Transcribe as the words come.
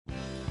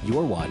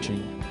You're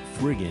watching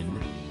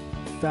friggin'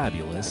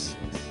 fabulous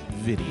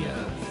video.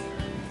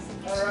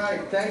 All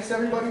right, thanks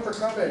everybody for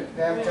coming.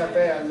 Ham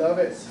Cafe, I love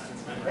it.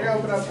 I'm gonna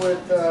open up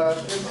with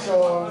this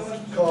song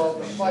called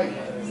 "The Fight."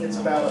 It's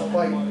about a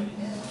fight.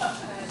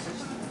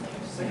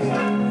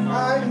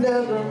 I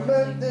never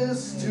meant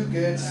this to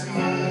get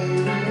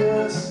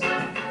serious.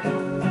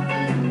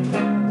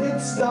 It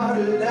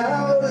started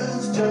out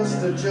as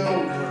just a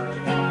joke,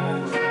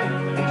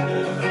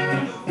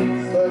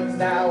 but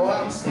now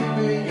I'm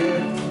sleeping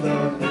in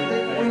the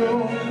living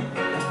room.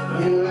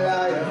 You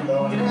lie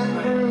alone and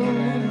rude.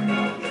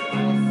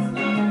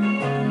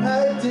 I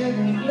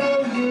didn't know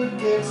you'd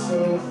get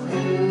so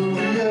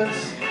furious.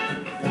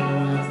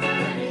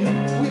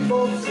 We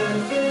both said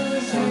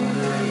things we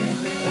really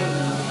mean.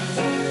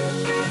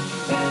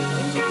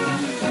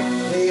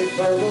 A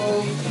verbal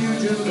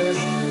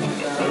pugilist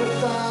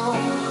marathon.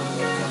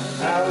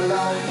 How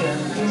long can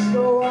this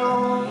go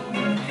on?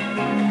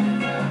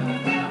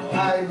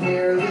 I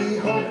merely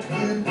hoped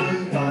you'd be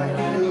my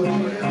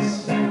Julius.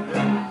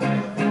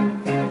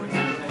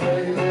 A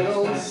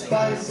little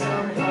spice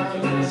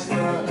sometimes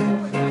fun.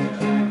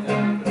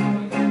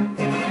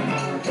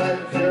 That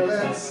girl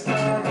at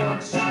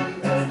Starbucks, she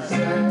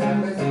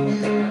examined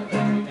you.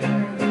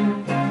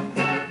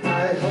 I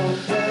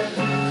hope that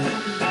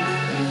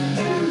you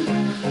too.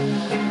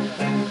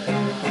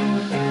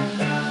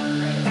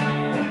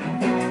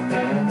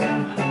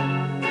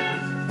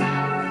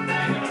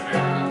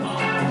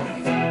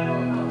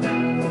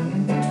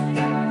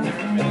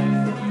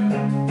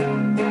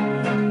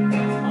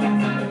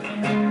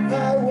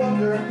 I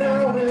wonder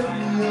now if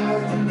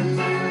you're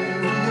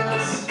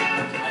delirious.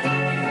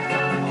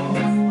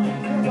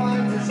 Your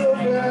mind is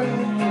open,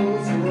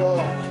 clothes are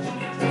off.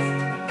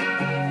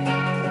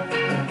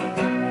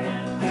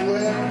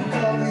 When you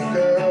call me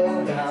girl,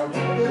 now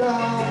get it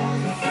on.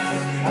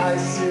 I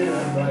sit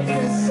and write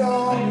this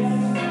song.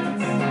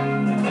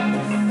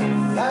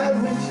 I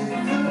wish it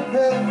could have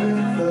been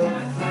the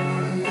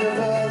three of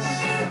us,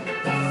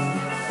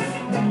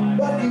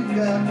 but you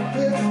got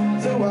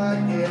kids, so I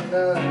get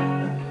none.